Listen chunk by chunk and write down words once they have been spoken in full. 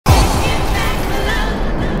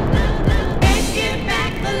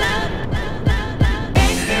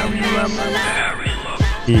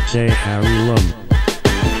DJ Harry Lum.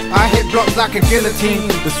 I hit blocks like a guillotine.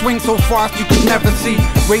 The swing so fast you could never see.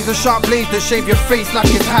 Razor sharp blades that shave your face like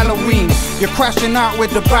it's Halloween. You're crashing out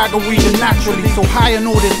with the bag of weed and naturally so high on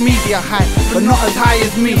all this media hype, but not as high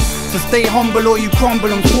as me. So stay humble or you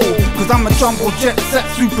crumble and fall. Cause I'm a jumbo jet set,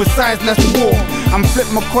 supersized, let's war. I'm Flip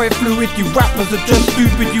McCoy fluid, you rappers are just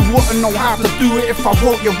stupid. You wouldn't know how to do it if I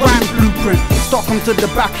wrote your rhyme blueprint. Stock them to the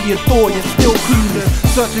back of your door, you're still clueless.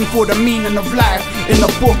 Searching for the meaning of life in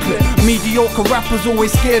a booklet. Mediocre rappers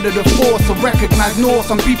always scared of the force. So recognize no,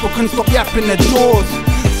 some people can stop yapping their jaws.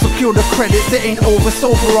 Secure the credits, it ain't over.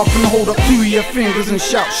 Sober up and hold up to your fingers and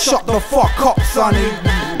shout, shut the fuck up, sonny.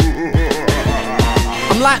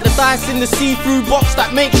 I'm like the dice in the see-through box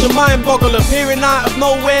that makes your mind boggle. Appearing out of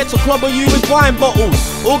nowhere to clobber you with wine bottles.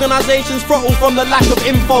 Organisations throttle from the lack of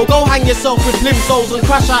info. Go hang yourself with plimsolls and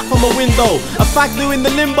crash out from a window. A fag doing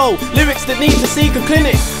the limbo, lyrics that need to seek a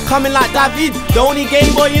clinic. Coming like David, the only gay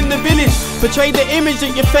boy in the village. Portray the image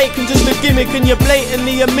that you're fake and just a gimmick, and you're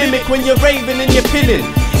blatantly a mimic when you're raving and you're pilling.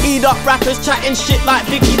 Eat up rappers chatting shit like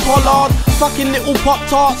Vicky Pollard, fucking little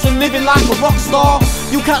pop-tarts and living like a rock star.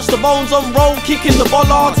 You catch the bones on roll, kicking the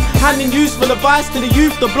bollards, handing useful advice to the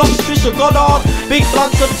youth, the blocks Trisha Goddard. Big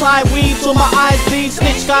blunts of Thai weed till my eyes bleed.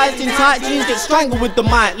 Snitch guys in tight jeans get strangled with the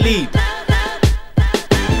mic lead.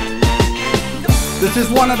 This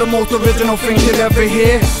is one of the most original things you'll ever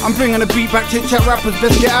hear. I'm bringing the beat back, chit chat rappers,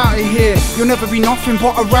 best get out of here. You'll never be nothing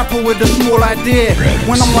but a rapper with a small idea.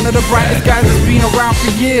 When I'm one of the brightest guys that's been around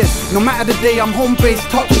for years. No matter the day, I'm home base,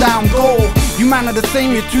 touchdown, goal. You man are the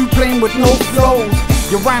same, you're too plain with no flows.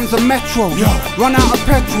 Your rhymes are metro, run out of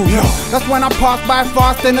petrol, That's when I pass by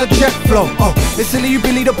fast in a jet flow. It's silly you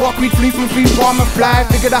believe the buckwheat flee from free farmer fly.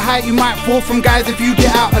 Figure the height you might fall from guys if you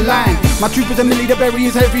get out of line. My troopers and Millie, the berry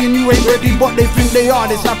is heavy and you ain't ready, but they think they are.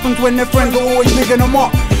 This happens when their friends are always bigging them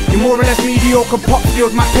up. Your more or less mediocre pop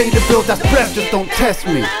skills might pay the bills, that's blessed, just don't test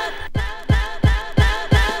me.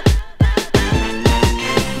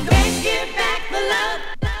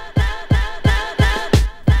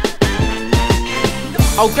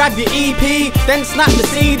 I'll grab your EP, then snap the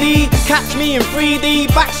CD. Catch me in 3D,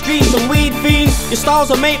 backstreets and weed fiends. Your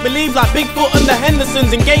styles are make-believe like Bigfoot and the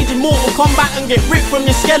Hendersons. Engage in Mortal Kombat and get ripped from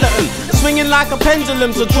your skeleton. Swinging like a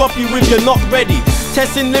pendulum to drop you if you're not ready.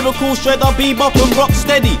 Testing lyrical shredder, bebop and rock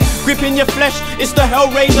steady. Gripping your flesh, it's the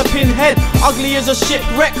Hellraiser pinhead. Ugly as a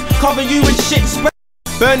shipwreck, cover you with shit spread.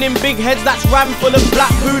 Burning big heads that's rammed full of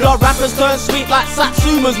black Buddha. Rappers turn sweet like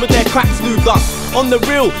Satsumas with their cracks lubed up. On the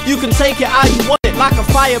real, you can take it how you want it. Like a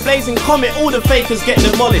fire blazing comet, all the fakers get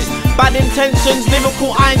demolished. Bad intentions,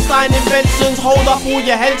 lyrical Einstein inventions. Hold up all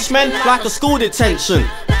your henchmen like a school detention.